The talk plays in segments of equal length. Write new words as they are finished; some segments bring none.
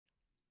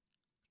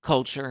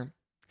Culture,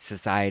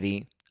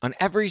 society, on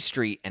every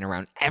street and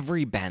around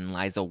every bend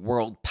lies a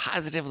world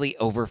positively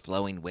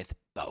overflowing with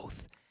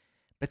both.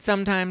 But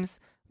sometimes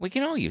we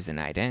can all use a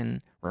night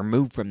in,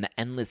 removed from the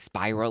endless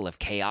spiral of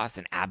chaos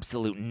and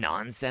absolute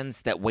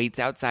nonsense that waits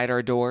outside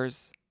our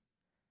doors.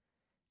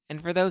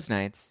 And for those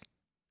nights,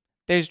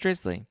 there's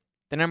Drizzly,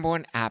 the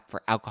 #1 app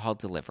for alcohol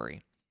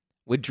delivery.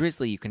 With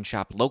Drizzly, you can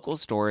shop local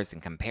stores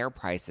and compare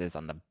prices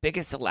on the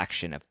biggest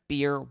selection of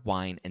beer,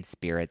 wine, and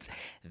spirits,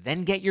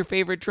 then get your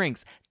favorite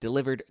drinks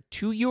delivered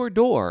to your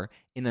door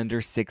in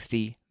under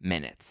 60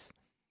 minutes.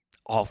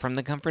 All from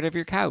the comfort of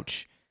your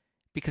couch.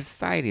 Because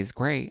society is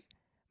great,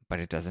 but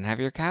it doesn't have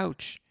your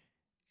couch.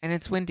 And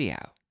it's windy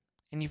out.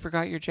 And you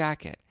forgot your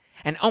jacket.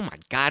 And oh my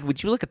God,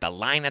 would you look at the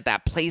line at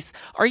that place?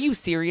 Are you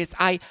serious?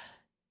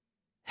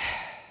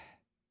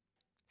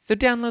 So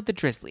download the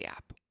Drizzly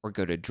app or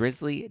go to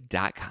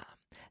drizzly.com.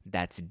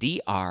 That's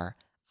DRIZLY.com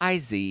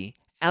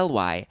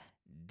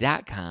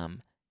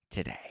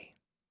today.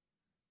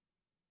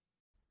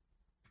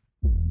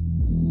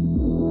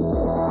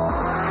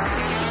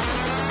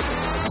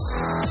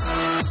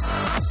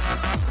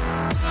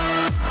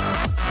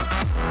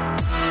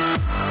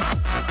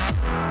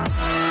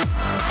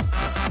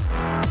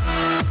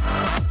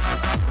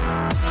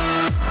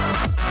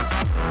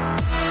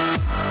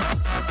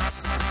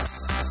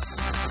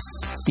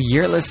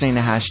 You're listening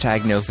to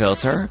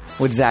 #NoFilter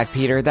with Zach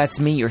Peter. That's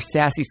me, your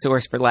sassy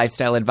source for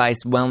lifestyle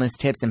advice, wellness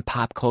tips, and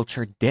pop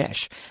culture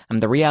dish. I'm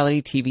the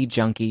reality TV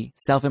junkie,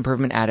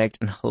 self-improvement addict,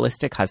 and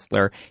holistic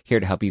hustler, here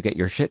to help you get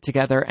your shit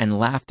together and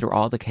laugh through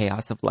all the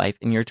chaos of life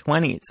in your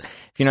 20s.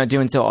 If you're not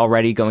doing so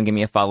already, go and give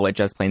me a follow at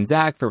Just Plain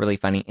Zach for really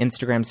funny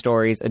Instagram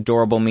stories,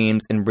 adorable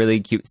memes, and really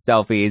cute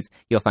selfies.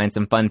 You'll find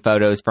some fun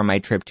photos from my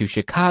trip to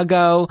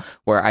Chicago,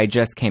 where I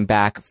just came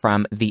back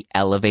from the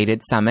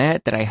Elevated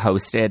Summit that I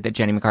hosted, that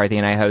Jenny McCarthy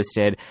and I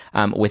hosted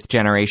with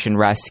Generation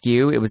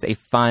Rescue. It was a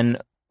fun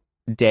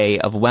day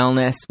of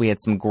wellness. We had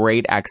some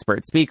great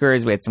expert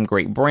speakers. We had some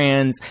great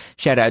brands.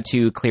 Shout out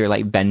to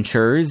Clearlight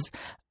Ventures.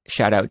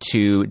 Shout out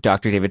to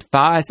Dr. David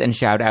Foss, and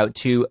shout out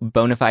to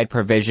Bonafide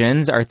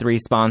Provisions, our 3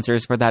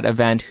 sponsors for that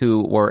event,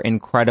 who were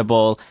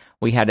incredible.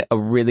 We had a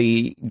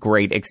really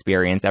great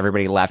experience.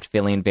 Everybody left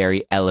feeling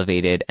very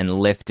elevated and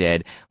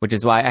lifted, which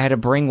is why I had to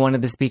bring one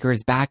of the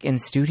speakers back in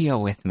studio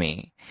with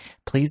me.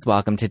 Please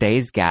welcome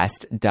today's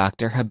guest,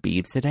 Dr.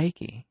 Habib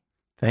Sadeghi.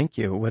 Thank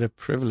you. What a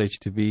privilege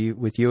to be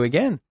with you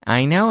again.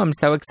 I know. I'm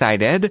so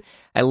excited.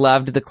 I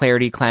loved the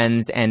Clarity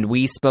Cleanse, and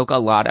we spoke a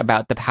lot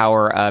about the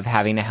power of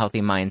having a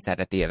healthy mindset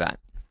at the event,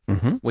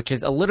 which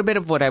is a little bit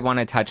of what I want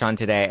to touch on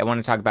today. I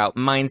want to talk about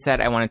mindset.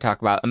 I want to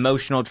talk about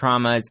emotional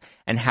traumas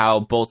and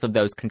how both of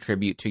those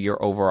contribute to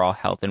your overall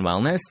health and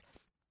wellness.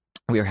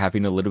 We were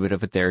having a little bit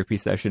of a therapy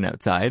session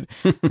outside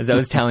as I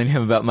was telling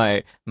him about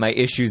my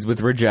issues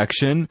with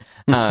rejection.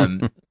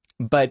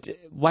 But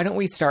why don't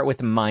we start with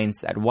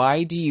mindset?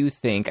 Why do you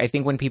think, I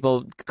think when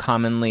people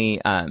commonly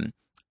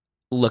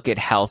look at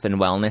health and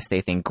wellness,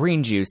 they think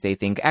green juice, they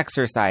think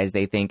exercise,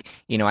 they think,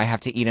 I have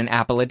to eat an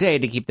apple a day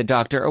to keep the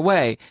doctor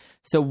away.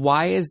 So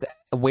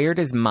where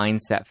does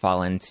mindset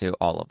fall into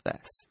all of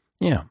this?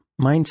 Yeah,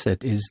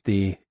 mindset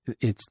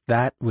it's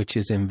that which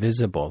is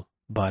invisible,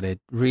 but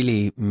it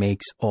really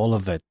makes all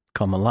of it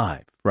come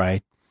alive,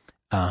 right?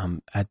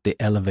 At the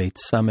Elevate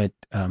Summit,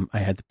 I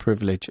had the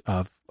privilege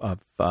of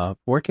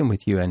working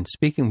with you and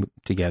speaking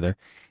together.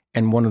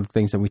 And one of the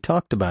things that we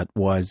talked about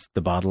was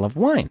the bottle of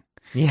wine.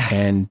 Yes.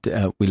 And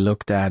we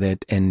looked at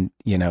it and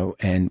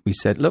we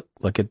said,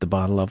 look at the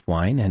bottle of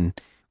wine. And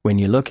when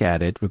you look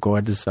at it,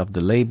 regardless of the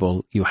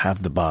label, you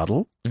have the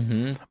bottle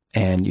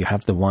and you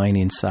have the wine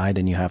inside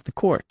and you have the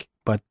cork.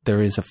 But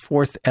there is a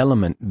fourth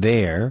element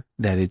there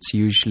that it's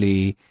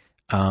usually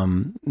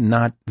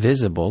not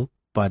visible,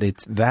 but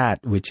it's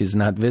that which is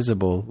not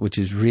visible, which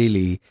is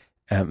really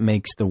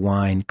makes the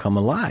wine come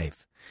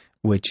alive,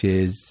 which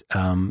is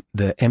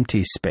the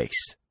empty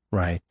space,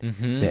 right?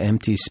 The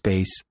empty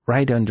space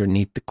right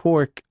underneath the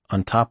cork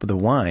on top of the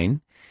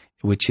wine,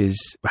 which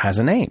has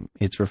a name.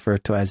 It's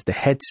referred to as the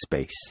head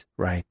space,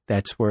 right?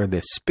 That's where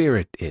the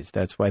spirit is.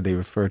 That's why they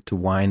refer to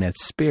wine as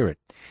spirit,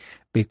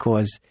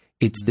 because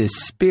it's the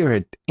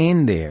spirit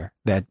in there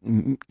that,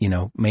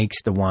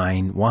 makes the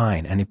wine,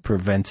 and it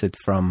prevents it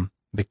from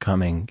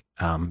becoming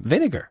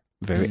vinegar.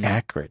 Very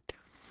accurate.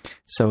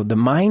 So the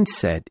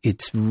mindset,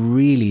 it's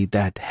really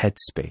that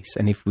headspace.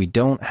 And if we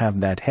don't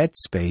have that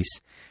headspace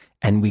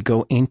and we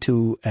go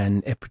into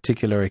a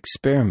particular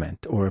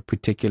experiment or a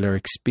particular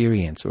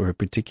experience or a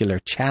particular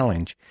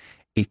challenge,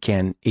 it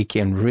can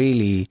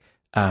really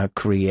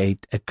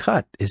create a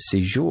cut, a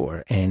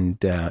seizure,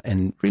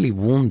 and really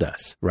wound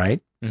us,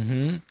 right?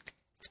 Mm-hmm.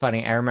 It's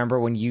funny. I remember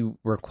when you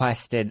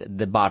requested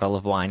the bottle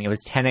of wine, it was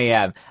 10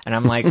 a.m. And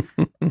I'm like,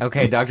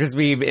 Okay, Dr.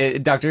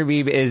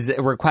 Beebe is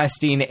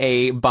requesting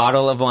a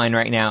bottle of wine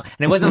right now. And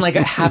it wasn't like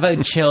have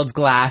a chilled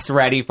glass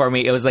ready for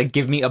me. It was like,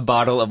 give me a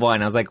bottle of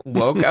wine. I was like,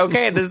 whoa,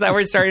 okay, this is how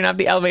we're starting off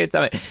the Elevated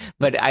Summit.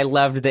 But I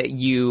loved that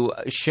you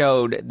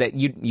showed that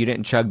you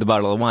didn't chug the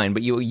bottle of wine,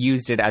 but you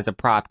used it as a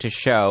prop to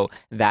show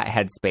that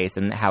headspace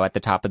and how at the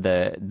top of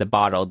the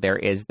bottle there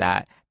is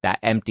that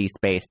empty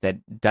space that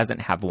doesn't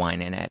have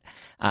wine in it.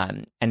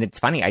 And it's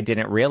funny, I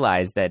didn't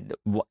realize that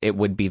it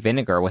would be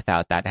vinegar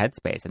without that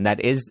headspace. And that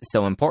is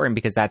so important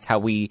because that's how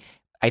we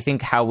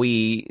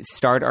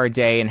start our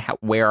day and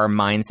where our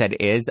mindset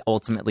is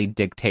ultimately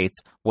dictates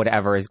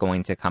whatever is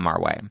going to come our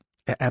way.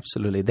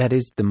 Absolutely. That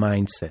is the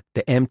mindset,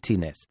 the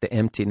emptiness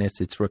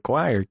it's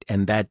required.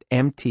 And that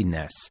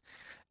emptiness,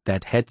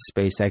 that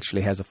headspace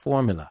actually has a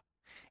formula.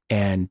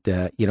 And,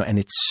 and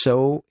it's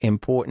so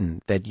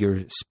important that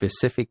you're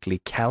specifically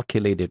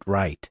calculated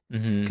right.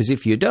 Because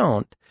if you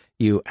don't,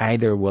 you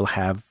either will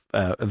have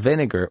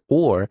vinegar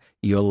or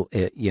you'll,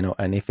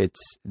 and if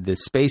the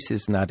space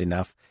is not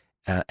enough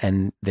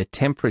and the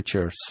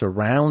temperature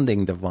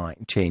surrounding the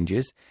wine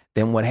changes,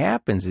 then what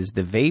happens is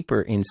the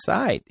vapor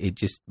inside, it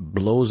just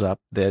blows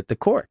up the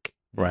cork,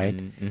 right?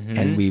 Mm-hmm.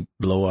 And we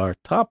blow our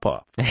top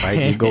off,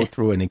 right? You go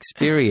through an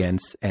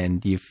experience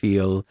and you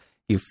feel,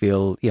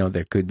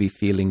 there could be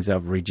feelings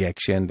of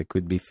rejection. There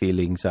could be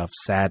feelings of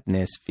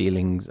sadness,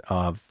 feelings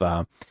of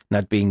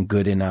not being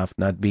good enough,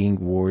 not being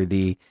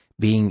worthy,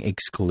 being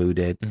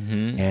excluded.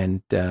 Mm-hmm.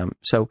 And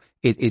so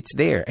it's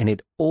there. And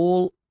it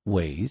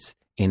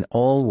in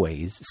all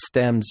ways,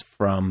 stems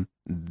from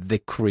the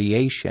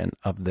creation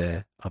of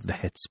the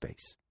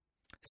headspace.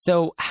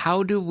 So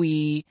how do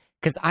we,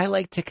 because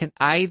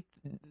I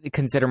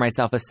consider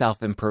myself a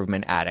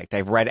self-improvement addict.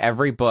 I've read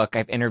every book.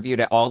 I've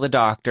interviewed all the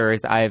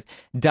doctors. I've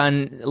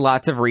done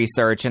lots of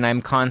research, and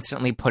I'm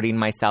constantly putting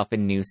myself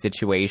in new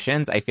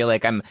situations. I feel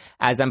like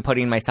as I'm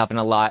putting myself in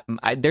a lot,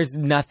 there's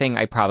nothing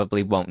I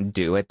probably won't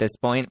do at this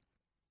point,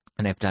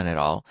 and I've done it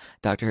all,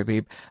 Dr.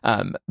 Habib.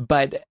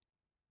 But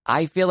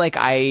I feel like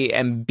I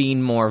am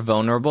being more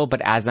vulnerable,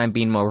 but as I'm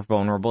being more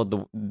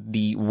vulnerable,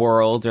 the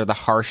world or the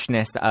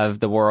harshness of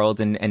the world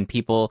and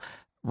people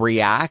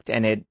react,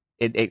 and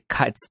it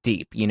cuts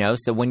deep,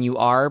 So when you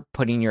are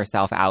putting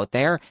yourself out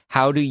there,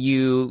 how do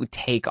you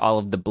take all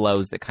of the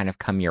blows that kind of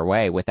come your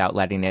way without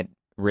letting it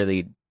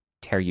really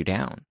tear you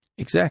down?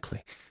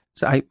 Exactly.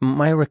 So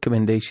my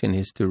recommendation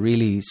is to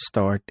really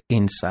start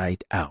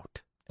inside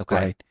out. Okay.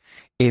 Right?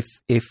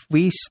 If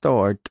we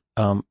start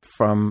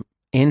from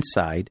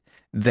inside,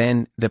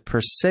 then the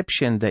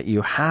perception that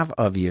you have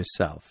of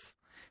yourself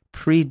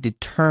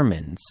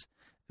predetermines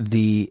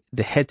the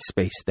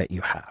headspace that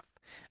you have.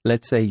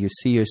 Let's say you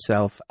see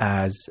yourself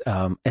as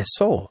a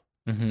soul,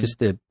 mm-hmm.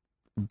 just a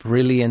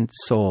brilliant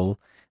soul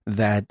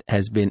that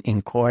has been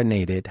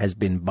incarnated, has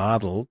been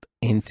bottled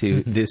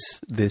into this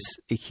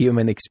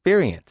human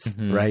experience,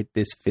 mm-hmm. right?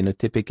 This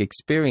phenotypic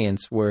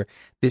experience where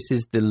this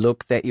is the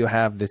look that you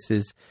have. This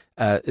is,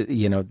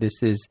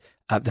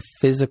 the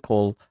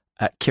physical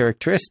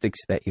characteristics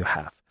that you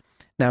have.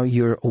 Now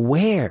you're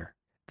aware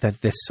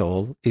that this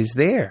soul is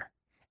there.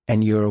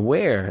 And you're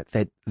aware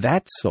that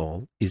that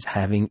soul is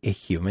having a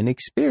human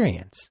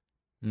experience.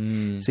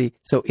 Mm. See,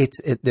 so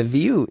the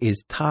view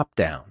is top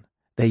down,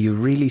 that you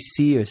really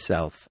see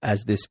yourself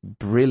as this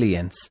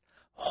brilliance,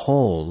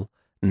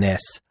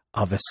 wholeness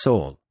of a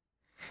soul.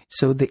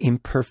 So the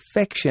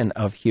imperfection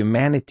of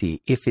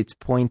humanity, if it's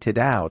pointed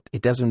out,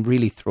 it doesn't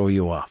really throw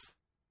you off.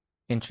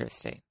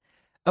 Interesting.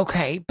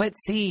 Okay, but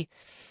see,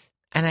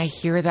 and I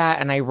hear that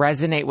and I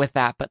resonate with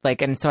that, but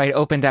and so I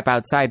opened up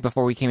outside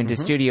before we came into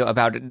mm-hmm. studio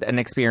about an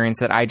experience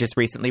that I just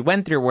recently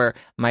went through where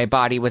my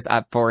body was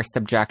up for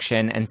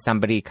subjection and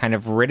somebody kind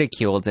of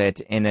ridiculed it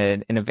in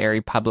a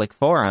very public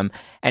forum,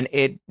 and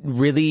it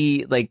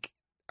really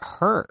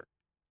hurt.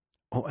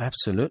 Oh,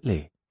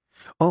 absolutely.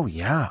 Oh,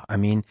 yeah. I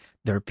mean,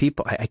 there are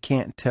people, I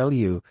can't tell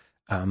you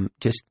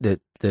just the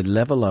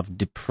level of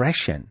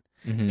depression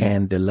mm-hmm.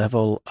 and the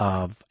level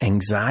of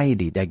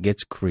anxiety that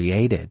gets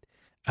created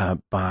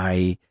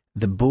by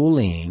the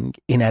bullying,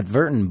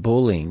 inadvertent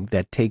bullying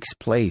that takes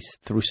place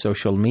through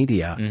social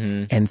media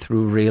mm-hmm. and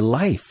through real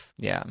life.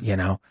 Yeah.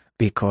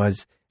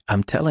 Because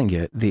I'm telling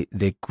you,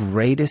 the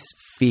greatest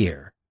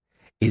fear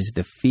is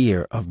the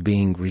fear of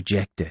being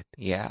rejected.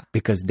 Yeah.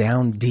 Because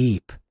down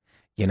deep,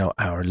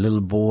 our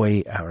little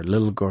boy, our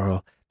little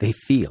girl,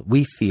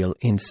 we feel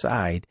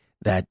inside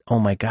that, oh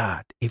my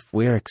God, if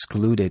we're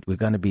excluded, we're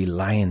going to be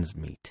lion's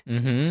meat.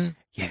 Mm-hmm.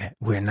 Yeah,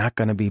 we're not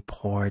going to be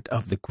part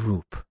of the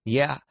group.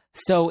 Yeah.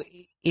 So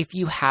if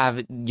you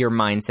have your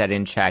mindset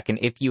in check and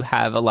if you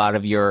have a lot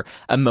of your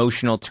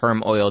emotional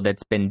turmoil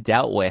that's been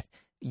dealt with,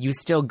 you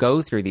still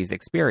go through these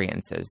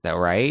experiences though,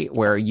 right?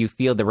 Where you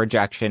feel the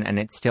rejection and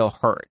it still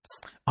hurts.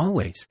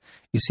 Always.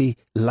 You see,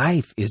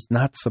 life is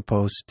not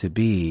supposed to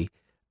be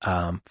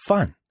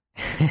fun.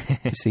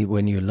 You see,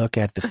 when you look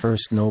at the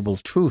first noble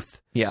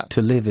truth,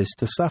 to live is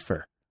to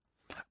suffer.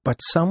 But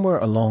somewhere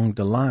along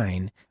the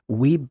line,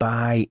 we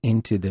buy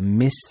into the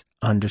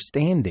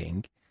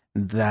misunderstanding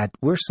that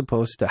we're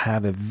supposed to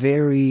have a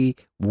very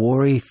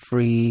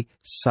worry-free,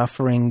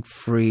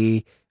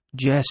 suffering-free,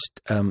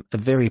 just a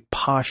very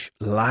posh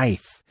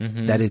life,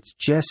 that it's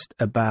just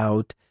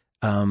about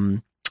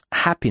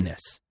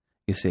happiness,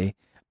 you see.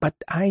 But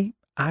I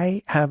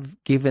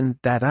have given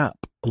that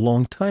up a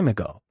long time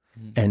ago.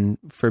 And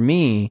for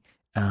me,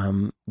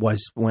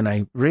 was when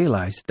I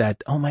realized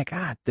that, oh my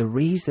God, the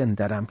reason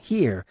that I'm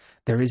here,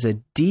 there is a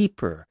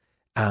deeper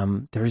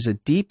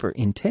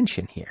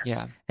intention here.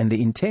 Yeah. And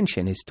the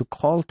intention is to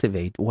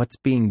cultivate what's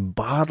being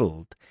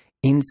bottled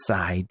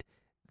inside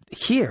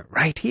here,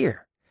 right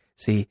here.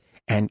 See,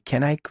 and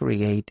can I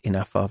create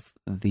enough of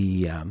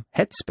the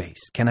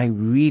headspace? Can I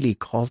really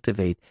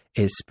cultivate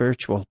a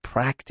spiritual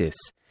practice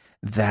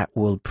that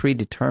will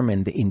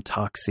predetermine the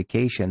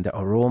intoxication, the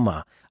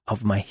aroma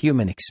of my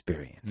human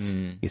experience?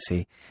 You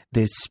see,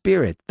 the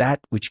spirit,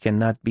 that which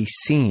cannot be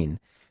seen,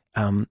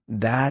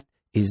 that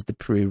is the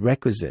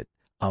prerequisite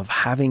of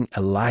having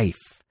a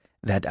life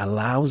that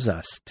allows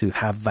us to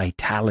have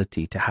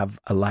vitality, to have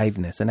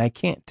aliveness. And I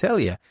can't tell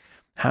you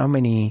how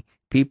many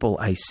people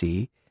I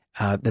see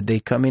that they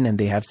come in and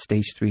they have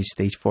stage 3,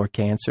 stage 4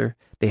 cancer.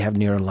 They have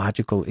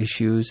neurological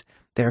issues.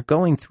 They're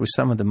going through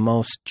some of the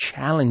most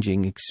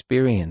challenging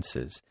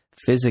experiences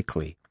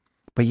physically,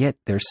 but yet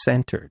they're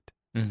centered.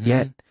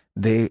 Yet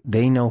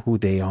they know who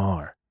they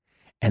are,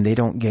 and they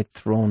don't get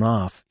thrown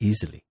off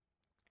easily.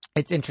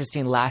 It's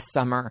interesting. Last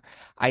summer,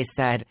 I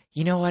said,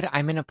 you know what?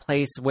 I'm in a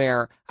place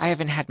where I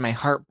haven't had my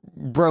heart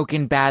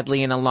broken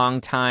badly in a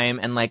long time.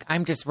 And like,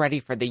 I'm just ready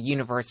for the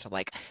universe to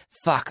like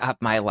fuck up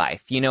my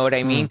life. You know what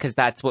I mean? Because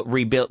that's what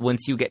rebuild,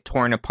 once you get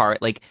torn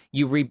apart, like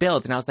you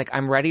rebuild. And I was like,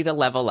 I'm ready to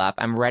level up.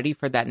 I'm ready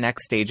for that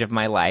next stage of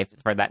my life,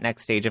 for that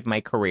next stage of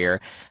my career.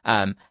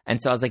 And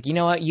so I was like, you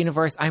know what,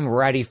 universe, I'm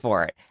ready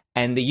for it.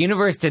 And the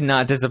universe did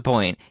not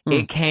disappoint.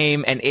 It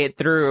came and it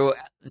threw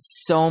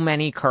so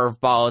many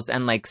curveballs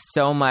and like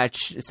so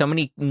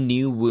many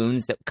new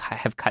wounds that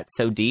have cut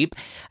so deep.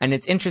 And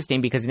it's interesting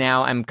because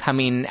now I'm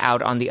coming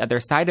out on the other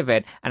side of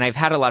it. And I've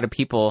had a lot of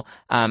people,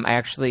 I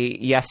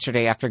actually,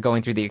 yesterday after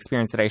going through the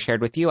experience that I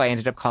shared with you, I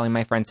ended up calling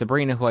my friend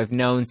Sabrina, who I've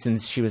known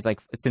since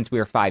we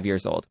were 5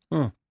 years old.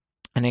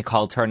 And I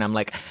called her and I'm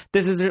like,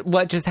 this is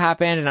what just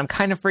happened. And I'm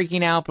kind of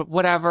freaking out, but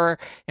whatever.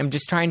 I'm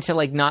just trying to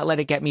like not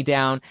let it get me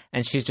down.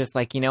 And she's just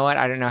like, you know what?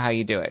 I don't know how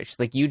you do it. She's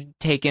like, you've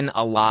taken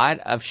a lot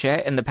of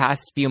shit in the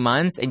past few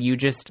months and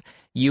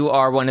you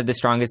are one of the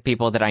strongest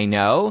people that I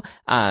know.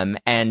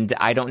 And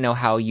I don't know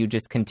how you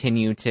just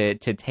continue to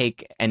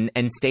take and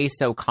stay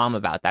so calm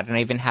about that. And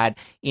I even had,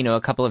 a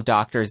couple of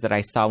doctors that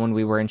I saw when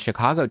we were in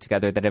Chicago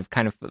together that have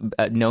kind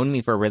of known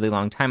me for a really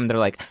long time. And they're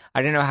like,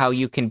 I don't know how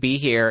you can be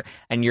here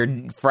and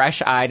you're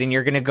fresh eyed and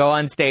you're going to go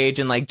on stage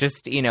and like,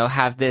 just,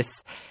 have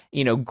this,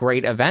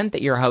 great event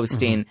that you're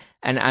hosting.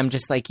 And I'm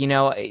just like,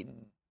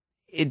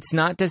 it's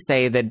not to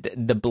say that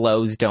the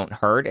blows don't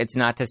hurt. It's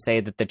not to say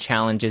that the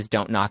challenges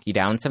don't knock you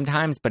down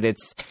sometimes, but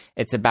it's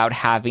about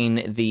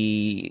having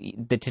the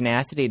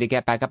tenacity to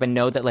get back up and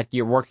know that like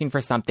you're working for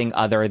something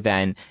other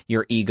than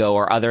your ego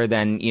or other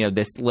than,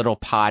 this little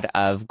pot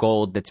of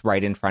gold that's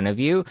right in front of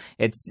you.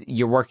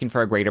 You're working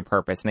for a greater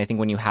purpose. And I think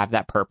when you have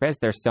that purpose,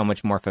 there's so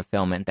much more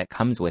fulfillment that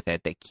comes with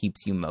it that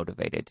keeps you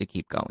motivated to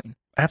keep going.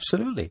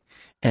 Absolutely.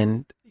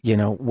 And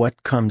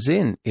what comes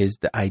in is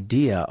the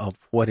idea of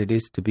what it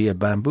is to be a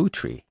bamboo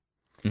tree.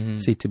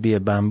 See, to be a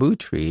bamboo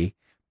tree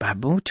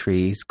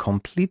is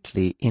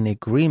completely in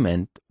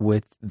agreement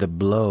with the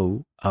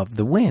blow of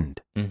the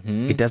wind.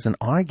 It doesn't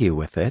argue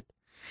with it.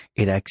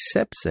 It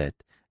accepts it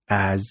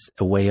as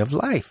a way of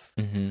life.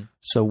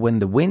 So when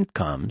the wind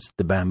comes,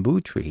 the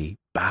bamboo tree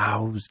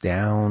bows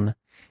down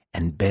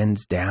and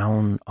bends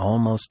down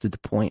almost to the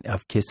point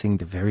of kissing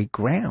the very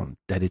ground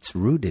that it's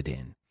rooted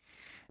in,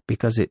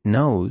 because it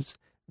knows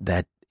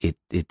that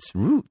its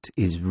root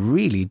is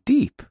really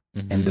deep.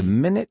 And the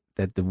minute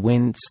that the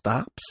wind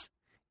stops,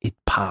 it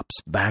pops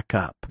back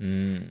up.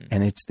 And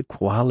it's the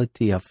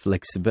quality of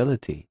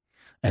flexibility.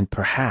 And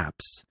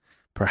perhaps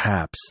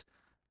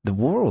the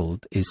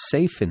world is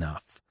safe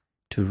enough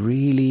to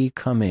really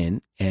come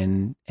in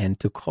and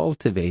to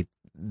cultivate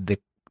the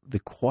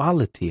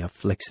quality of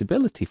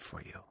flexibility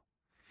for you.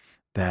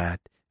 That,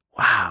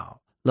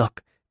 wow,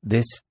 look,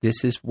 this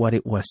is what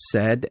it was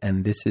said,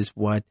 and this is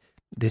what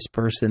this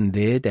person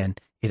did, and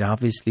it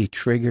obviously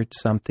triggered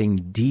something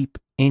deep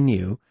in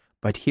you,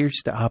 but here's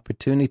the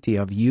opportunity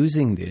of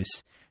using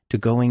this to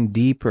going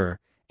deeper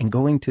and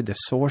going to the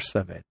source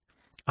of it,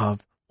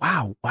 of,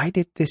 wow, why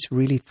did this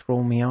really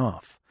throw me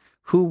off?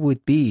 Who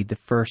would be the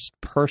first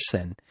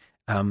person,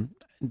 the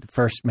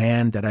first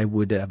man that I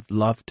would have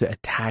loved to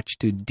attach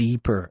to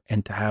deeper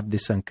and to have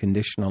this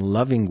unconditional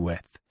loving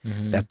with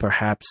that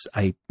perhaps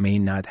I may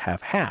not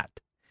have had?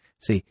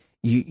 See,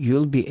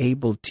 you'll be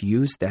able to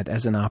use that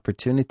as an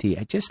opportunity,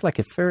 just like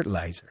a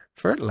fertilizer.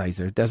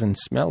 Fertilizer doesn't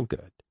smell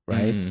good,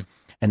 right?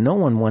 And no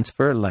one wants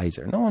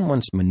fertilizer. No one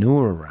wants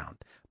manure around.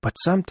 But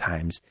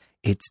sometimes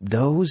it's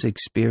those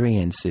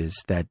experiences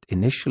that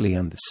initially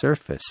on the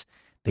surface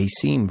they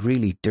seem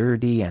really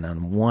dirty and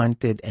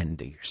unwanted and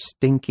they're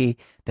stinky,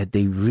 that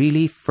they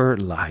really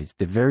fertilize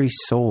the very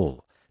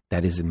soul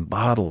that is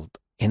embodied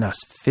in us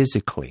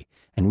physically.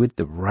 And with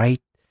the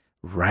right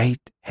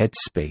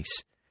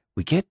headspace,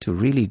 we get to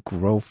really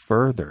grow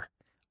further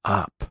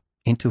up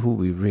into who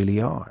we really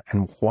are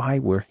and why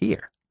we're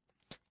here.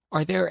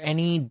 Are there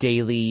any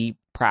daily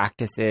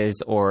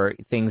practices or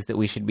things that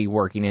we should be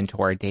working into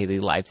our daily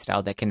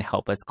lifestyle that can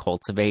help us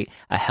cultivate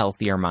a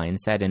healthier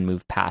mindset and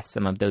move past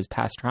some of those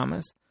past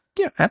traumas?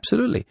 Yeah,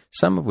 absolutely.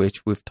 Some of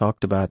which we've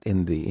talked about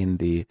in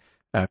the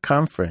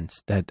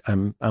conference. That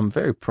I'm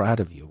very proud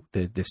of you.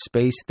 The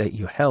space that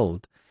you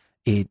held,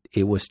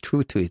 it was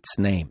true to its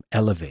name,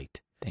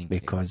 Elevate. Thank you.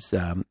 Because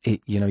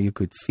you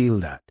could feel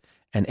that,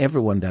 and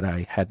everyone that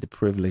I had the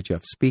privilege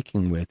of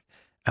speaking with,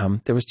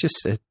 there was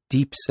just a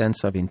deep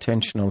sense of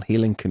intentional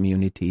healing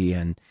community,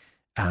 and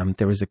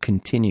there was a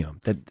continuum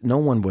that no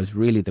one was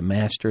really the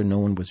master, no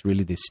one was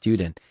really the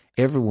student.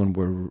 Everyone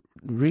were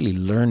really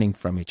learning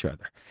from each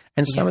other.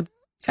 And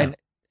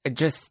and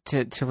just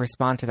to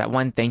respond to that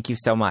one, thank you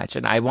so much.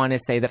 And I want to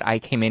say that I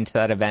came into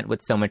that event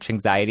with so much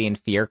anxiety and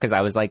fear because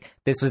I was like,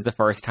 this was the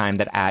first time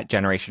that at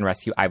Generation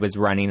Rescue I was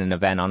running an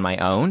event on my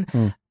own.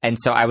 And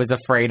so I was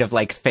afraid of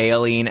like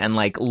failing and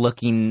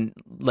looking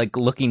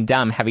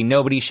dumb, having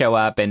nobody show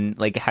up and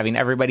like having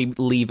everybody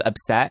leave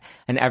upset,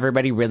 and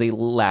everybody really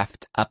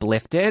left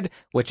uplifted,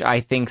 which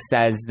I think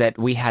says that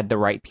we had the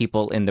right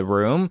people in the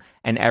room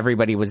and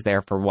everybody was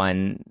there for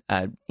one,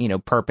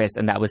 purpose.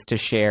 And that was to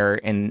share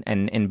and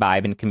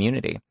imbibe in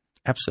community.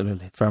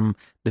 Absolutely. From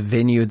the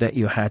venue that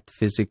you had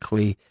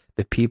physically,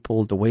 the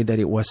people, the way that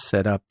it was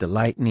set up, the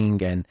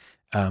lighting, and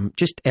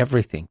just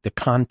everything, the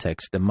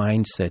context, the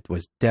mindset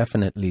was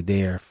definitely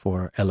there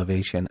for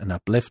elevation and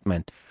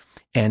upliftment.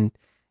 And,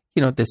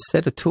 the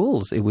set of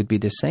tools, it would be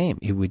the same.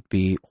 It would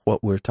be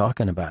what we're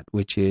talking about,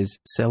 which is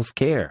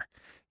self-care,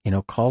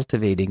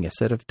 cultivating a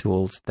set of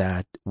tools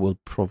that will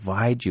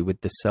provide you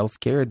with the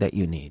self-care that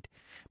you need.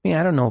 I mean,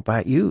 I don't know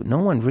about you. No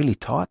one really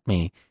taught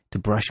me to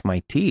brush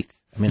my teeth.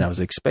 I mean, I was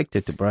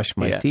expected to brush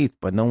my teeth,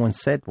 but no one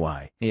said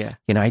why. Yeah.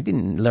 I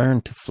didn't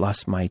learn to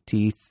floss my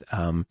teeth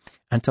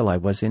until I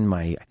was in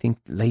my, I think,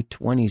 late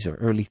 20s or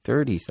early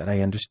 30s that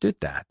I understood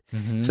that.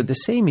 Mm-hmm. So the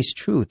same is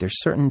true.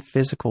 There's certain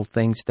physical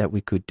things that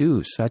we could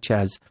do, such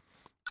as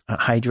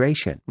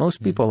hydration.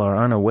 Most people are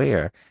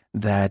unaware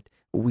that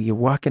we're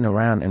walking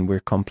around and we're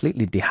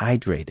completely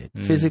dehydrated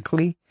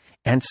physically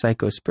and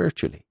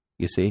psychospiritually.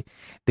 You see,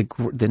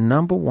 the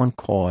number one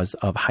cause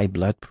of high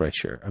blood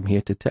pressure, I'm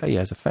here to tell you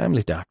as a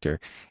family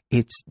doctor,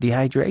 it's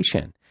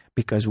dehydration.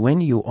 Because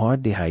when you are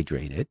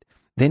dehydrated,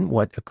 then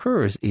what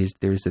occurs is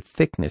there's a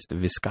thickness, the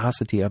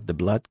viscosity of the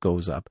blood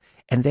goes up,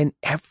 and then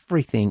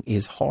everything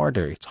is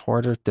harder. It's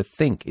harder to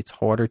think. It's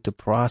harder to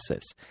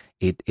process.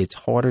 It's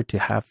harder to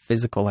have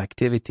physical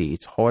activity.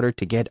 It's harder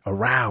to get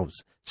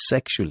aroused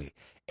sexually.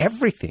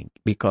 Everything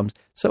becomes,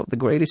 so the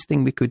greatest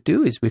thing we could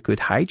do is we could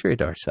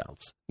hydrate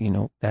ourselves.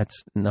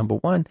 That's number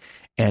one.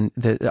 And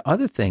the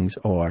other things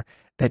are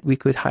that we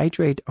could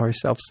hydrate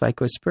ourselves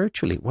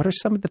psychospiritually. What are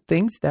some of the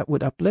things that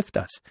would uplift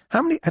us?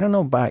 I don't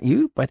know about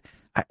you, but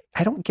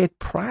I don't get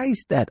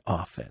prized that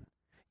often.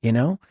 I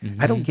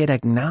don't get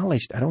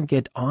acknowledged. I don't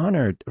get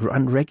honored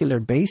on a regular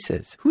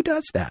basis. Who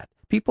does that?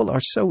 People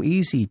are so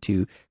easy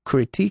to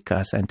critique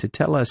us and to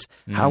tell us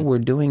how we're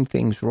doing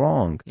things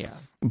wrong. Yeah.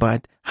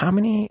 But how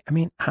many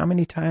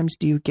times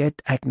do you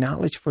get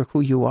acknowledged for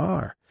who you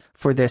are,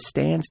 for the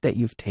stance that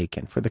you've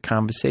taken, for the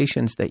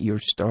conversations that you're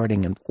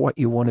starting and what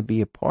you want to be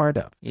a part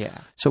of? Yeah.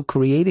 So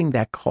creating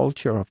that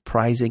culture of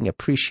prizing,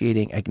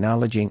 appreciating,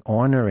 acknowledging,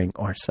 honoring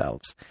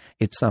ourselves,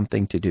 it's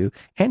something to do.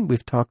 And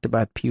we've talked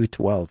about Pew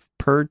 12,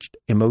 purged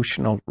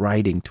emotional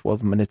writing,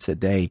 12 minutes a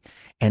day.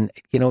 And,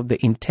 the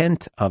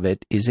intent of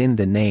it is in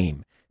the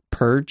name,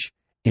 purge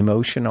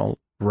emotional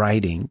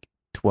writing,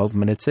 12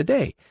 minutes a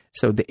day.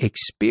 So the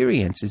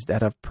experience is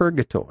that of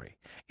purgatory.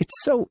 It's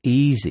so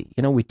easy.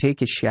 We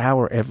take a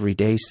shower every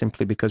day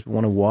simply because we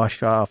want to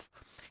wash off,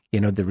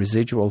 the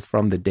residual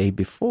from the day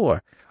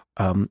before.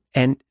 How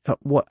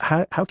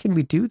can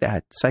we do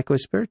that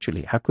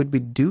psychospiritually? How could we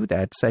do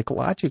that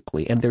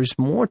psychologically? And there's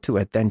more to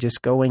it than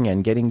just going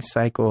and getting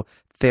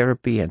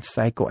psychotherapy and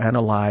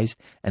psychoanalyzed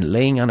and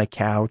laying on a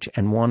couch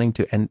and wanting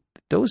to, and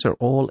those are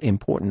all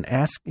important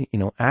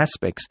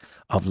aspects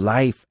of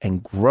life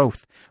and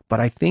growth. But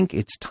I think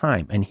it's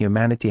time, and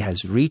humanity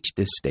has reached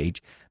this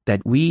stage,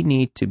 that we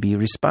need to be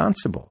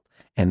responsible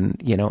and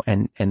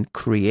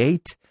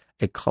create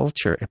a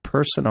culture, a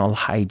personal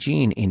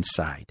hygiene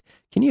inside.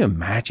 Can you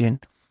imagine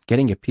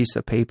getting a piece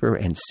of paper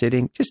and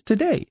sitting just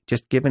today,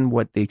 just given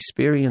what the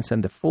experience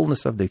and the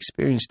fullness of the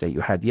experience that you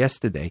had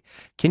yesterday?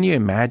 Can you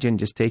imagine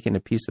just taking a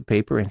piece of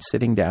paper and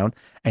sitting down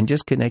and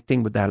just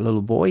connecting with that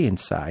little boy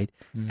inside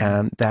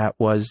that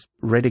was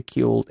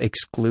ridiculed,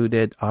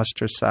 excluded,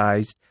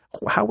 ostracized,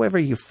 however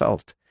you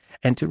felt,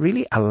 and to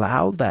really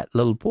allow that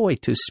little boy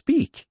to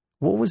speak?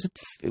 What would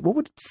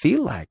it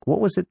feel like?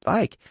 What was it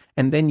like?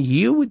 And then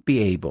you would be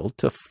able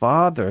to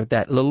father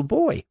that little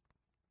boy.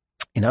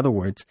 In other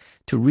words,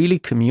 to really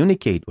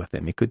communicate with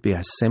them, it could be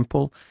as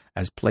simple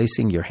as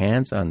placing your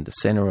hands on the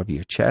center of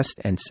your chest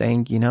and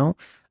saying,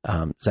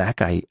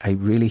 Zach, I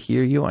really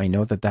hear you. I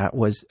know that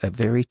was a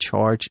very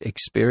charged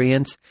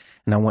experience,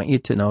 and I want you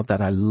to know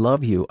that I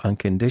love you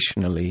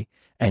unconditionally,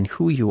 and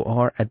who you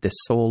are at the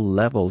soul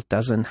level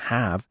doesn't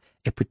have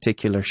a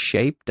particular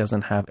shape,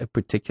 doesn't have a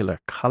particular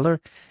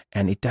color,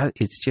 and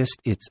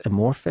it's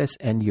amorphous,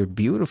 and you're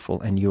beautiful,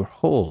 and you're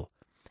whole,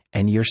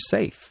 and you're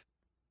safe.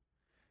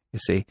 You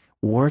see,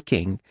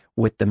 working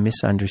with the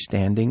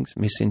misunderstandings,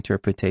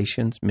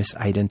 misinterpretations,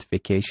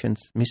 misidentifications,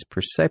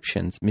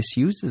 misperceptions,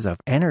 misuses of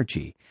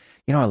energy.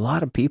 A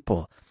lot of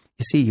people,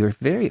 you see, you're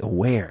very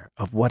aware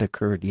of what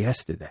occurred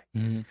yesterday.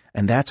 Mm-hmm.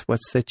 And that's what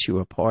sets you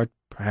apart,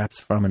 perhaps,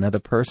 from another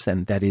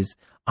person that is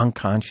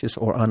unconscious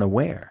or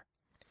unaware.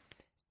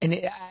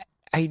 And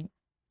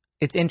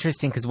it's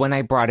interesting because when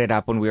I brought it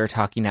up when we were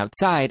talking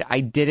outside,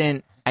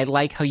 I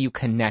like how you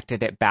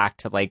connected it back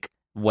to like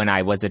when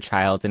I was a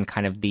child and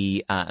kind of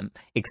the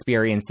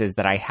experiences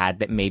that I had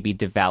that maybe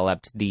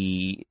developed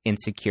the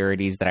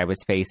insecurities that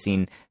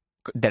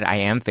I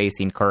am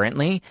facing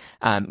currently,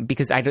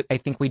 because I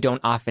think we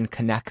don't often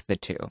connect the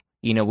two.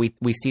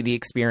 We see the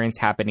experience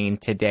happening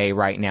today,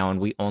 right now,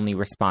 and we only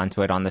respond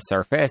to it on the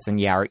surface.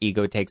 And our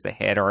ego takes a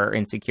hit or our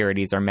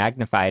insecurities are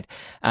magnified,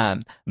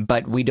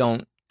 but we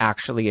don't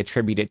actually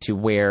attribute it to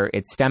where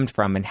it stemmed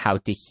from and how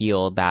to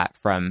heal that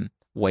from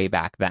way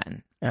back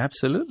then.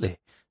 Absolutely.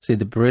 See,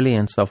 the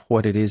brilliance of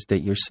what it is that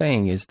you're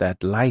saying is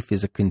that life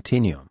is a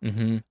continuum.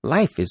 Mm-hmm.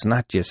 Life is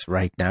not just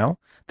right now.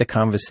 The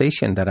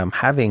conversation that I'm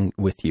having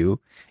with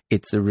you,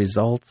 it's a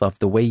result of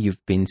the way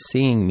you've been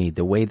seeing me,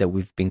 the way that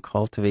we've been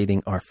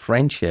cultivating our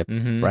friendship,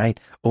 mm-hmm. right,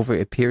 over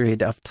a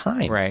period of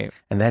time. Right.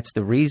 And that's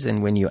the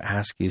reason when you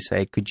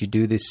say, could you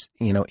do this?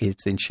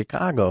 It's in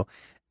Chicago.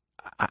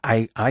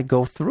 I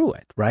go through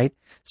it, right?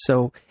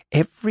 So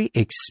every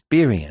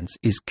experience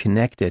is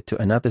connected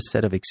to another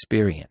set of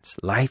experience.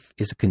 Life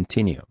is a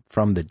continuum.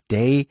 From the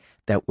day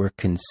that we're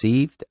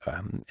conceived,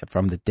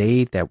 from the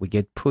day that we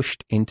get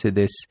pushed into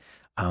this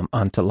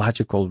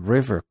ontological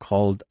river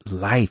called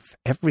life,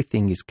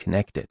 everything is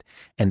connected.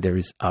 And there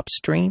is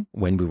upstream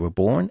when we were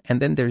born, and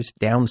then there's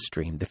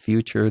downstream, the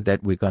future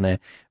that we're going to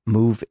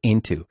move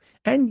into.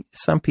 And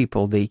some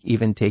people, they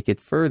even take it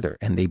further,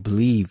 and they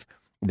believe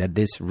that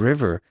this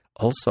river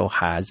also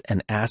has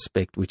an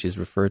aspect which is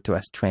referred to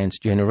as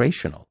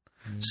transgenerational.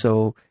 Mm.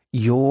 So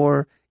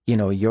your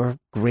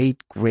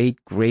great,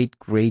 great, great,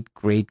 great,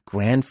 great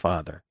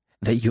grandfather,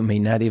 that you may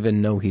not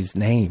even know his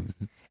name,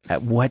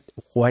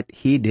 what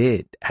he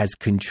did has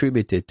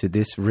contributed to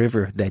this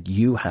river that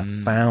you have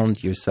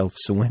found yourself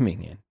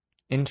swimming in.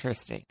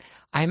 Interesting.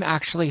 I'm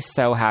actually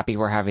so happy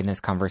we're having this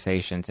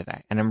conversation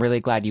today. And I'm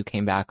really glad you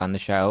came back on the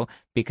show,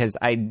 because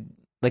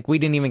we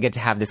didn't even get to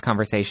have this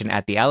conversation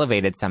at the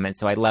Elevated Summit.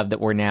 So I love that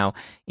we're now,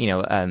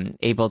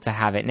 able to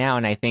have it now.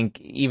 And I think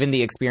even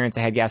the experience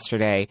I had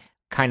yesterday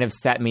kind of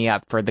set me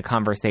up for the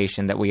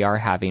conversation that we are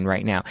having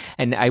right now.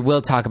 And I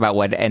will talk about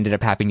what ended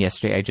up happening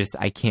yesterday.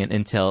 I can't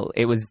until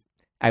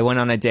I went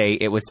on a date.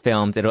 It was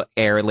filmed. It'll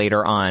air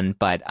later on.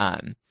 But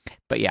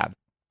yeah,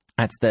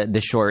 that's the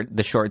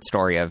short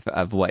story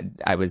of what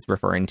I was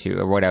referring to,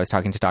 or what I was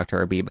talking to Dr.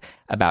 Habib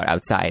about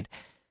outside.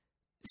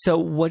 So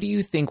what do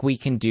you think we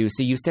can do?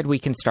 So you said we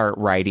can start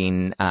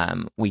writing,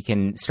 we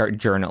can start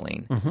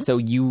journaling. Mm-hmm. So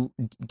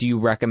do you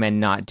recommend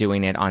not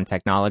doing it on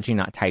technology,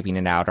 not typing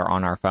it out or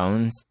on our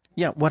phones?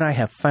 Yeah, what I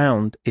have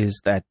found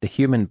is that the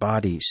human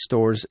body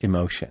stores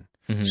emotion.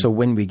 Mm-hmm. So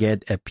when we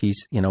get a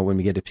piece,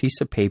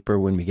 of paper,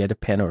 when we get a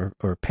pen or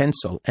a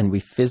pencil, and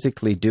we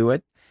physically do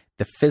it,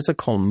 the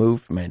physical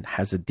movement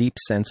has a deep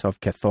sense of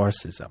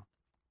catharsis.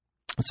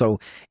 So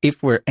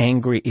if we're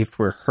angry, if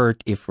we're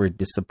hurt, if we're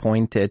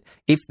disappointed,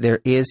 if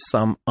there is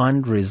some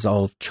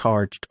unresolved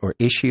charged or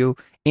issue,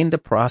 in the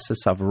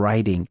process of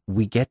writing,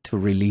 we get to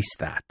release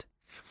that.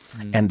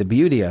 Mm. And the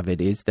beauty of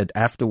it is that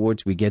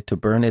afterwards we get to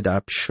burn it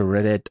up,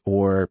 shred it,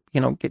 or,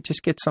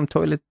 get some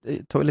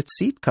toilet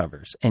seat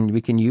covers, and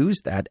we can use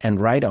that and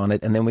write on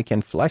it, and then we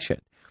can flush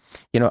it.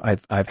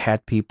 I've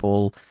had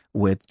people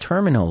with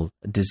terminal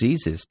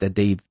diseases that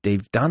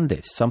they've done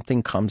this.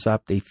 Something comes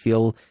up, they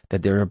feel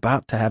that they're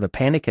about to have a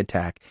panic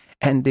attack,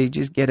 and they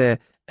just get a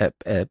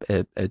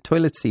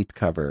toilet seat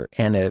cover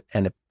and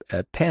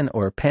a pen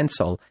or a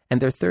pencil,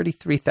 and they're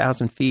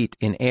 33,000 feet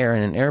in air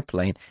in an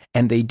airplane,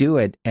 and they do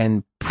it,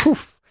 and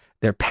poof,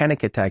 their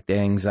panic attack,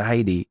 their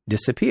anxiety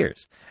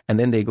disappears. And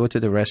then they go to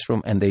the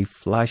restroom and they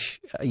flush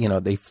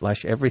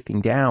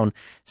everything down,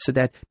 so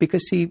that,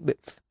 because see,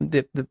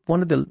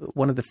 one of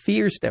the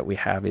fears that we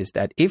have is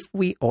that if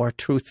we are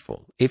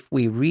truthful, if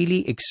we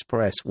really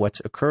express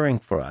what's occurring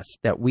for us,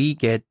 that we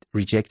get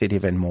rejected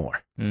even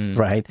more,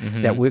 right?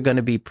 Mm-hmm. That we're going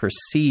to be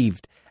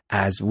perceived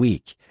as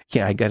weak.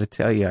 Yeah, I got to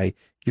tell you, I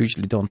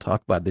usually don't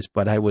talk about this,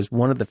 but I was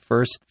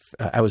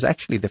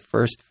actually the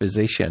first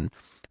physician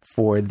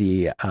for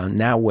the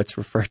now what's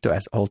referred to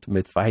as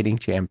Ultimate Fighting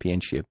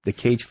Championship, the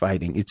cage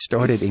fighting. It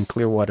started in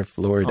Clearwater,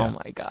 Florida. Oh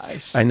my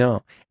gosh. I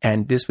know.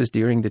 And this was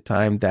during the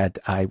time that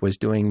I was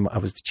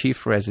the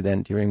chief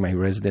resident during my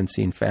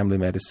residency in family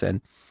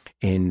medicine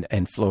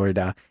in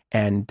Florida.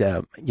 And,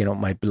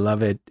 my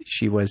beloved,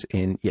 she was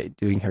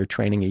doing her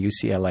training at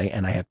UCLA.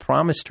 And I had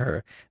promised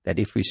her that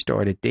if we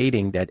started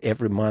dating, that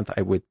every month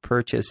I would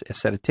purchase a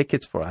set of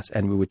tickets for us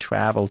and we would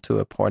travel to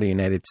a part of the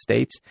United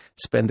States,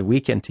 spend the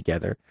weekend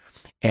together.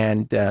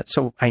 And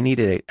so I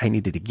needed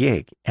a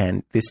gig.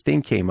 And this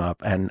thing came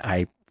up and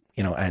I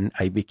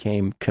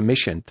became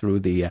commissioned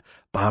through the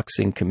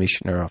boxing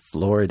commissioner of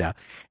Florida.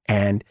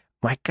 And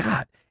my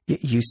God,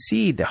 you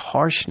see the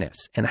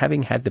harshness, and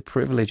having had the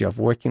privilege of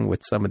working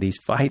with some of these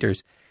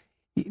fighters,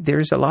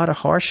 there's a lot of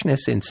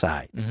harshness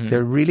inside. Mm-hmm.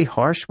 They're really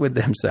harsh with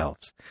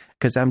themselves.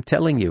 Because I'm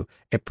telling you,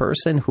 a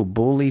person who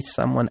bullies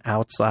someone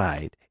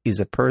outside is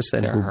a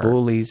person who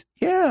bullies.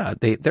 Yeah,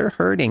 they're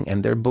hurting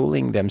and they're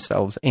bullying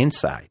themselves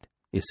inside,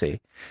 you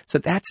see. So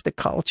that's the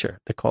culture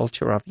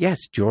of, yes,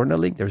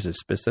 journaling. There's a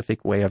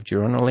specific way of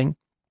journaling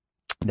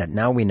that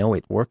now we know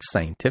it works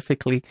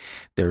scientifically.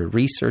 There are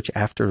research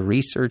after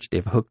research.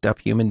 They've hooked up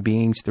human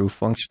beings through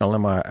functional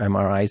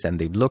MRIs and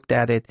they've looked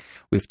at it.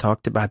 We've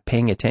talked about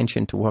paying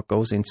attention to what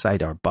goes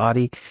inside our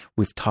body.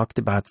 We've talked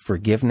about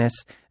forgiveness,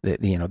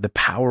 the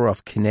power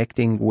of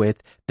connecting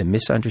with the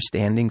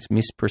misunderstandings,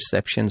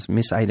 misperceptions,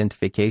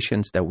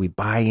 misidentifications that we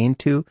buy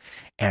into.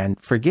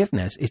 And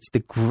forgiveness, it's the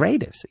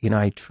greatest.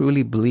 I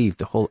truly believe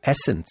the whole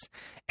essence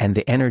and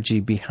the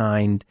energy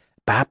behind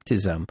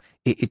baptism,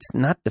 it's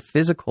not the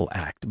physical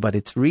act, but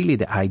it's really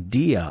the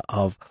idea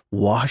of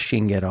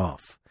washing it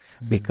off,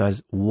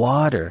 because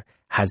water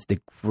has the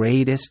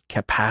greatest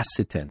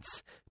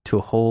capacitance to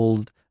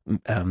hold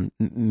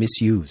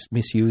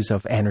misuse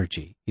of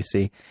energy, you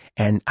see.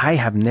 And I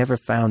have never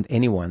found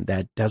anyone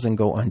that doesn't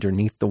go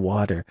underneath the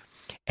water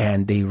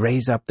and they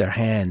raise up their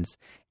hands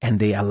and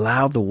they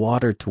allow the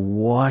water to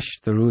wash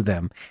through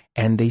them.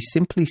 And they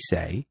simply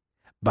say,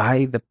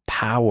 by the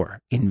power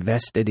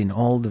invested in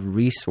all the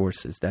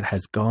resources that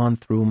has gone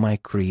through my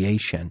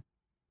creation,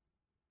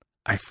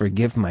 I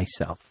forgive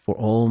myself for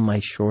all my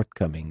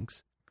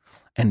shortcomings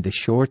and the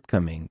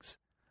shortcomings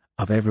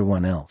of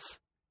everyone else.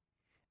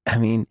 I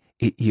mean,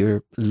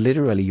 you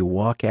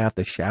walk out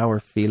the shower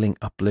feeling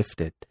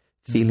uplifted,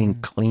 feeling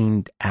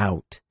cleaned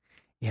out.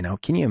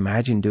 Can you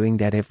imagine doing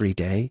that every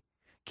day?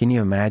 Can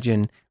you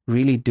imagine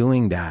really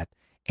doing that?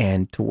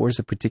 And towards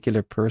a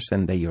particular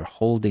person that you're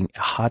holding a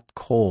hot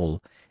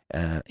coal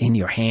in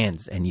your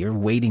hands and you're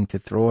waiting to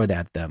throw it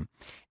at them.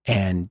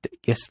 And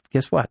guess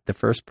what? The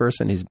first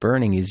person is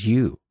burning is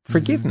you.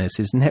 Forgiveness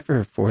is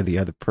never for the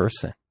other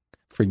person.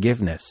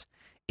 Forgiveness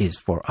is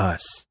for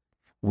us.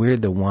 We're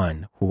the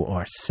one who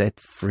are set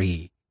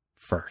free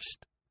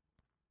first.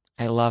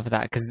 I love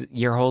that, because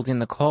you're holding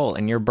the coal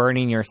and you're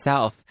burning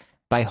yourself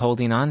by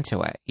holding on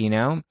to it,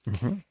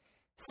 Mm-hmm.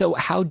 So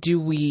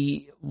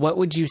what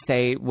would you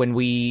say when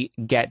we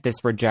get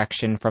this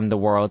rejection from the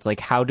world? Like,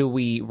 how do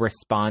we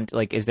respond?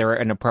 Like, is there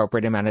an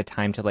appropriate amount of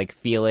time to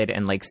feel it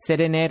and sit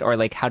in it? Or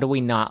how do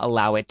we not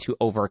allow it to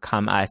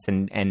overcome us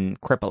and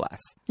cripple us?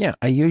 Yeah,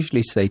 I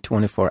usually say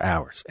 24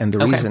 hours. And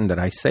the reason that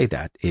I say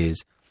that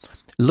is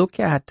look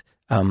at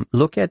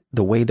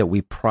the way that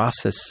we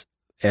process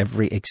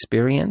every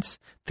experience.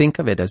 Think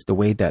of it as the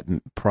way that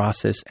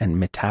process and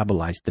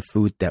metabolize the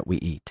food that we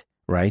eat.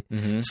 Right?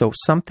 Mm-hmm. So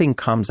something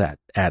comes at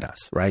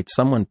us, right?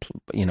 Someone,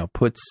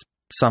 puts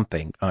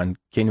something on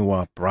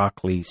quinoa,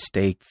 broccoli,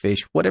 steak,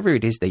 fish, whatever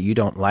it is that you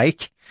don't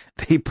like,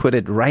 they put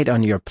it right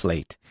on your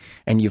plate.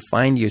 And you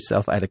find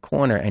yourself at a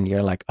corner and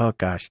you're like, oh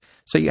gosh,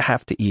 so you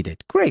have to eat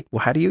it. Great.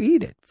 Well, how do you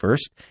eat it?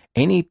 First,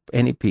 any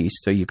piece.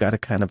 So you got to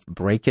kind of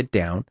break it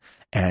down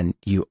and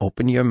you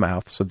open your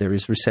mouth. So there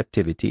is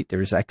receptivity,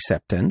 there is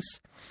acceptance.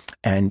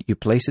 And you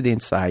place it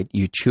inside,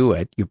 you chew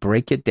it, you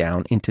break it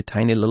down into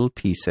tiny little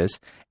pieces,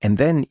 and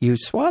then you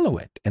swallow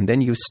it, and then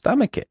you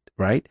stomach it,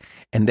 right?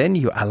 And then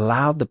you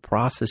allow the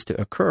process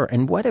to occur.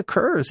 And what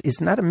occurs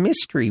is not a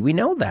mystery. We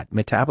know that.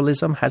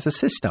 Metabolism has a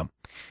system.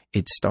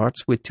 It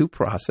starts with two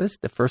processes.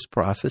 The first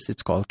process,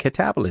 it's called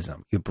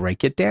catabolism. You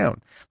break it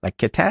down, like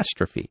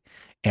catastrophe.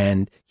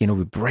 And,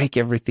 we break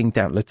everything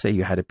down. Let's say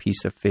you had a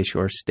piece of fish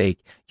or steak.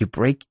 You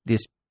break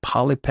this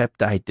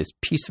polypeptide, this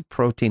piece of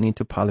protein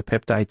into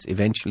polypeptides,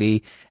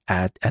 eventually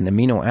at an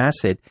amino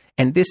acid.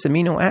 And this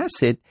amino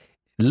acid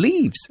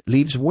leaves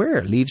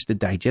where? Leaves the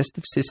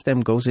digestive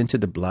system, goes into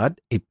the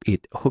blood.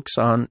 It hooks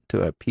on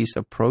to a piece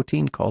of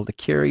protein called a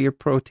carrier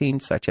protein,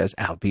 such as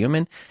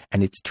albumin,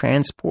 and it's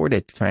transferred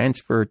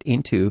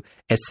into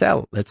a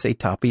cell, let's say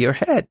top of your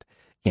head,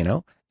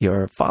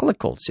 your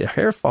follicles, your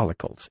hair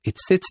follicles. It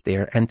sits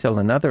there until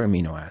another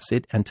amino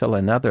acid, until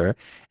another.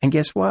 And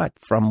guess what?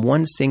 From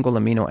one single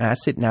amino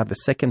acid, now the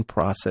second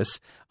process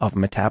of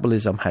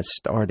metabolism has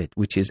started,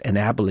 which is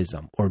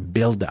anabolism or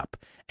buildup.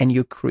 And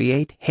you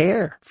create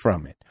hair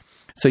from it.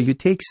 So you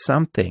take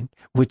something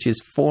which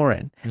is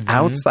foreign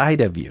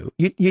outside of you.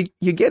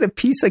 You get a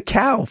piece of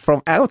cow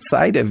from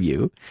outside of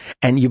you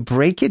and you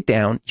break it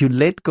down. You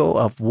let go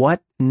of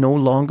what no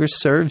longer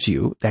serves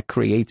you, that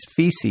creates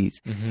feces,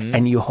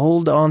 and you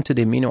hold on to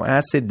the amino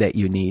acid that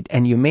you need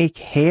and you make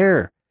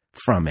hair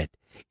from it.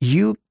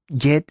 You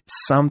get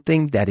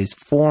something that is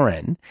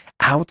foreign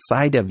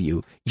outside of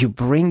you. You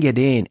bring it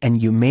in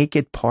and you make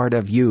it part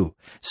of you.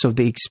 So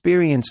the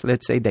experience,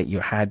 let's say, that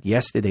you had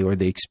yesterday, or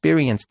the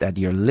experience that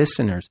your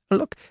listeners,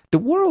 look, the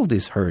world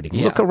is hurting.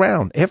 Yeah. Look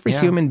around. Every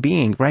human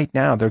being right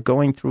now, they're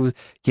going through,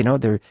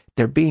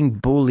 they're being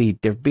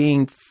bullied. They're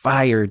being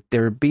fired.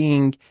 They're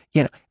being,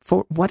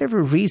 for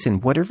whatever reason,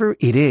 whatever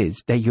it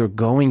is that you're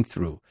going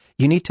through,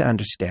 you need to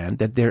understand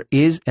that there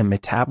is a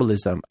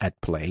metabolism at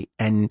play.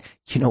 And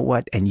you know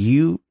what? And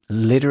you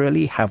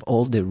literally have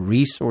all the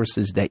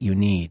resources that you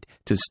need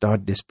to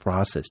start this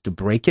process, to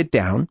break it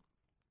down,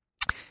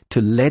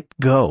 to let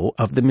go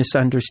of the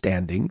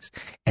misunderstandings,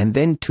 and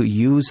then to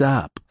use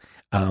up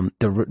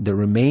the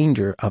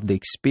remainder of the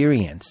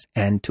experience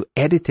and to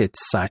edit it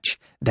such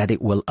that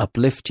it will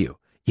uplift you.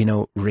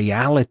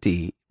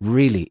 Reality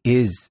really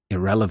is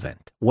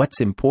irrelevant. What's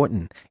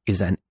important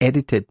is an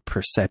edited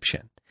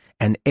perception.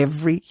 And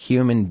every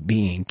human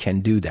being can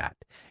do that.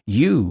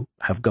 You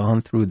have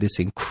gone through this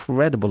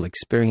incredible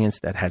experience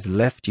that has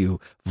left you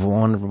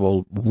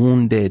vulnerable,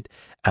 wounded,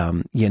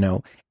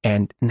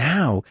 and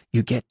now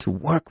you get to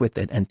work with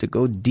it and to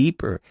go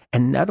deeper.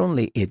 And not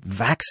only it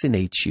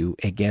vaccinates you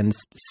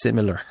against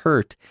similar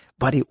hurt,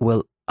 but it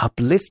will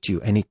uplift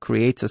you and it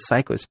creates a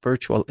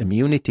psycho-spiritual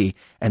immunity,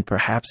 and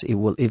perhaps it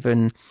will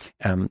even,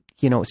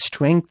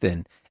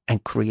 strengthen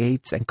and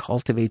creates and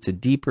cultivates a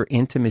deeper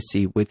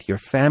intimacy with your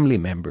family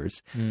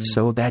members,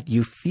 so that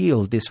you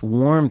feel this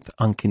warmth,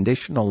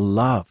 unconditional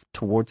love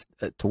towards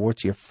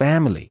your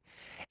family.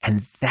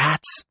 And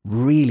that's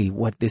really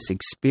what this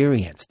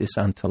experience, this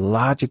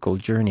ontological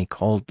journey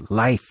called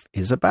life,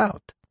 is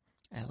about.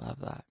 I love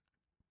that.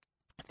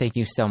 Thank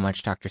you so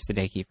much, Dr.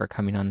 Siddiqui, for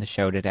coming on the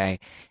show today.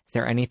 Is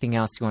there anything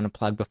else you want to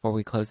plug before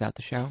we close out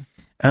the show?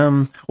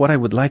 What I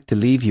would like to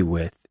leave you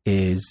with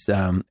is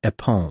a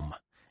poem.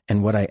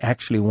 And what I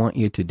actually want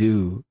you to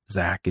do,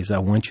 Zach, is I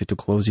want you to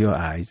close your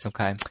eyes.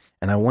 Okay.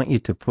 And I want you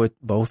to put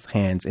both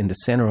hands in the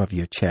center of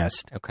your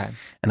chest. Okay.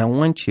 And I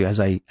want you,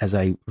 as I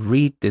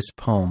read this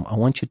poem, I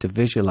want you to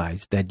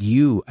visualize that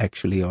you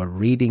actually are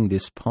reading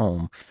this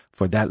poem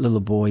for that little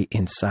boy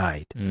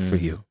inside for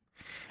you.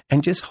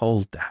 And just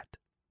hold that.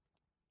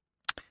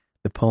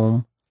 The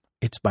poem,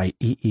 it's by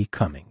E.E.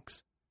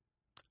 Cummings.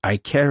 I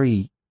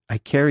carry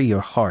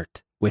your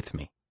heart with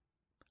me.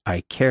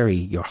 I carry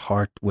your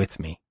heart with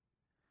me.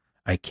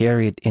 I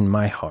carry it in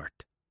my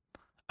heart.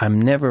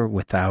 I'm never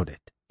without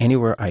it.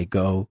 Anywhere I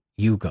go,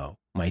 you go,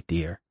 my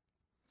dear.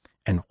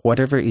 And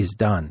whatever is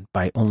done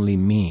by only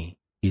me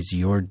is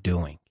your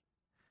doing.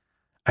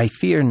 I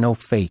fear no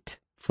fate,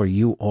 for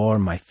you are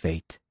my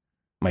fate,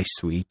 my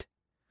sweet.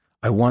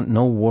 I want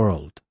no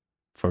world,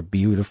 for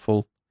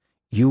beautiful,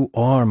 you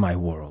are my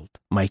world,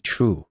 my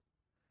true.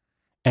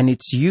 And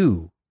it's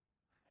you,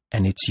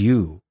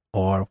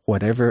 or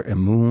whatever a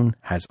moon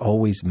has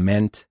always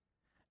meant,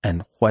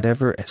 and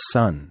whatever a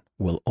sun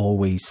will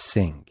always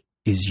sing,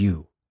 is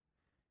you.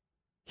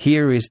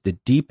 Here is the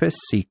deepest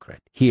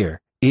secret.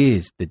 Here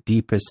is the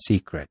deepest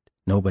secret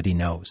nobody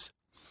knows.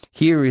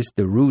 Here is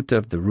the root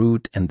of the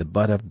root and the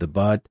bud of the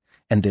bud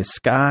and the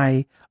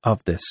sky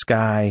of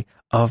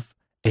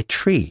a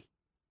tree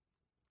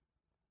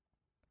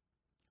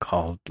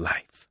called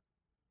life,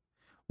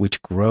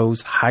 which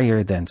grows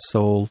higher than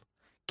soul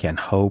can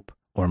hope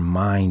or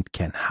mind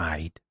can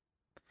hide.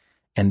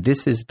 And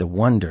this is the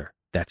wonder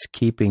that's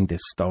keeping the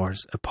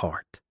stars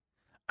apart.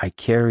 I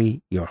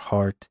carry your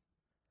heart.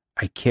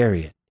 I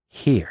carry it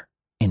here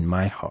in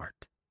my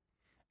heart.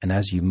 And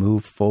as you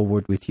move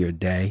forward with your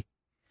day,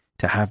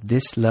 to have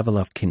this level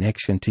of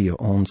connection to your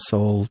own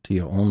soul, to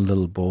your own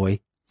little boy,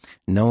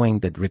 knowing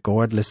that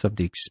regardless of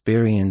the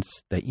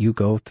experience that you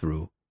go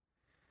through,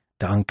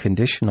 the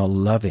unconditional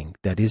loving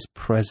that is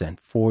present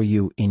for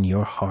you in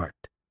your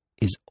heart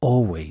is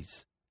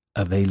always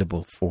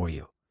available for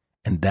you.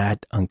 And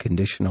that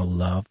unconditional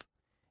love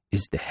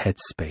is the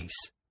headspace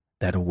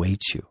that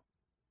awaits you.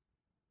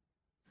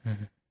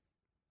 Mm-hmm.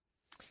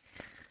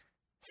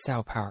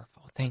 So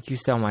powerful. Thank you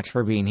so much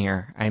for being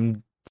here.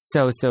 I'm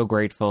so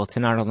grateful to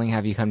not only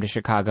have you come to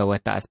Chicago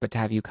with us, but to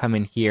have you come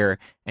in here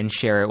and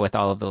share it with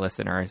all of the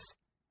listeners.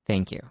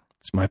 Thank you.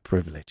 It's my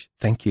privilege.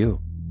 Thank you.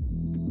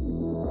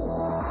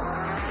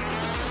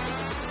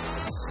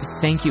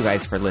 Thank you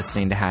guys for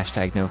listening to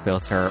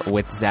 #NoFilter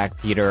with Zach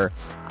Peter.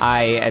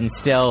 I am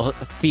still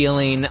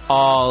feeling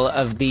all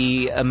of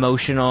the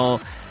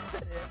emotions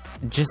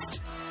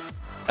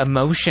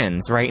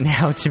right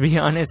now, to be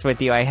honest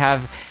with you. I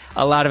have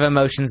a lot of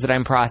emotions that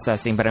I'm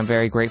processing, but I'm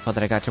very grateful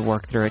that I got to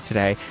work through it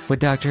today with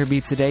Dr.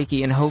 Habib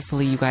Siddiqui, and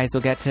hopefully you guys will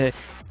get to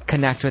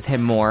connect with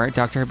him more.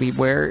 Dr. Habib,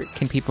 where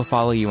can people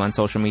follow you on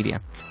social media?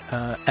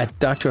 At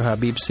Dr.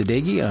 Habib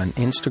Siddiqui on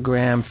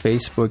Instagram,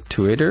 Facebook,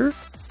 Twitter,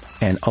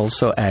 and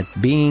also at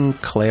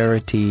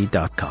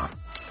beingclarity.com.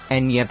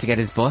 And you have to get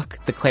his book,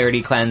 The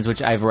Clarity Cleanse,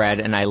 which I've read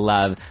and I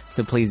love.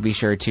 So please be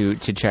sure to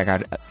check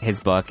out his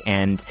book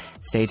and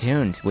stay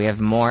tuned. We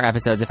have more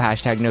episodes of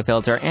Hashtag No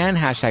Filter and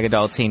Hashtag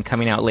Adult Teen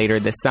coming out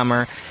later this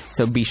summer.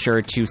 So be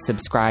sure to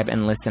subscribe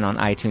and listen on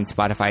iTunes,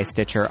 Spotify,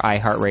 Stitcher,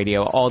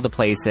 iHeartRadio, all the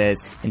places.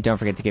 And don't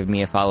forget to give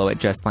me a follow at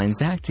Just Plain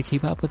Zach to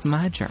keep up with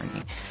my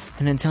journey.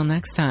 And until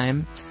next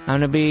time, I'm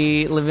going to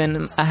be living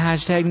a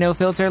Hashtag No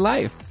Filter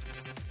life.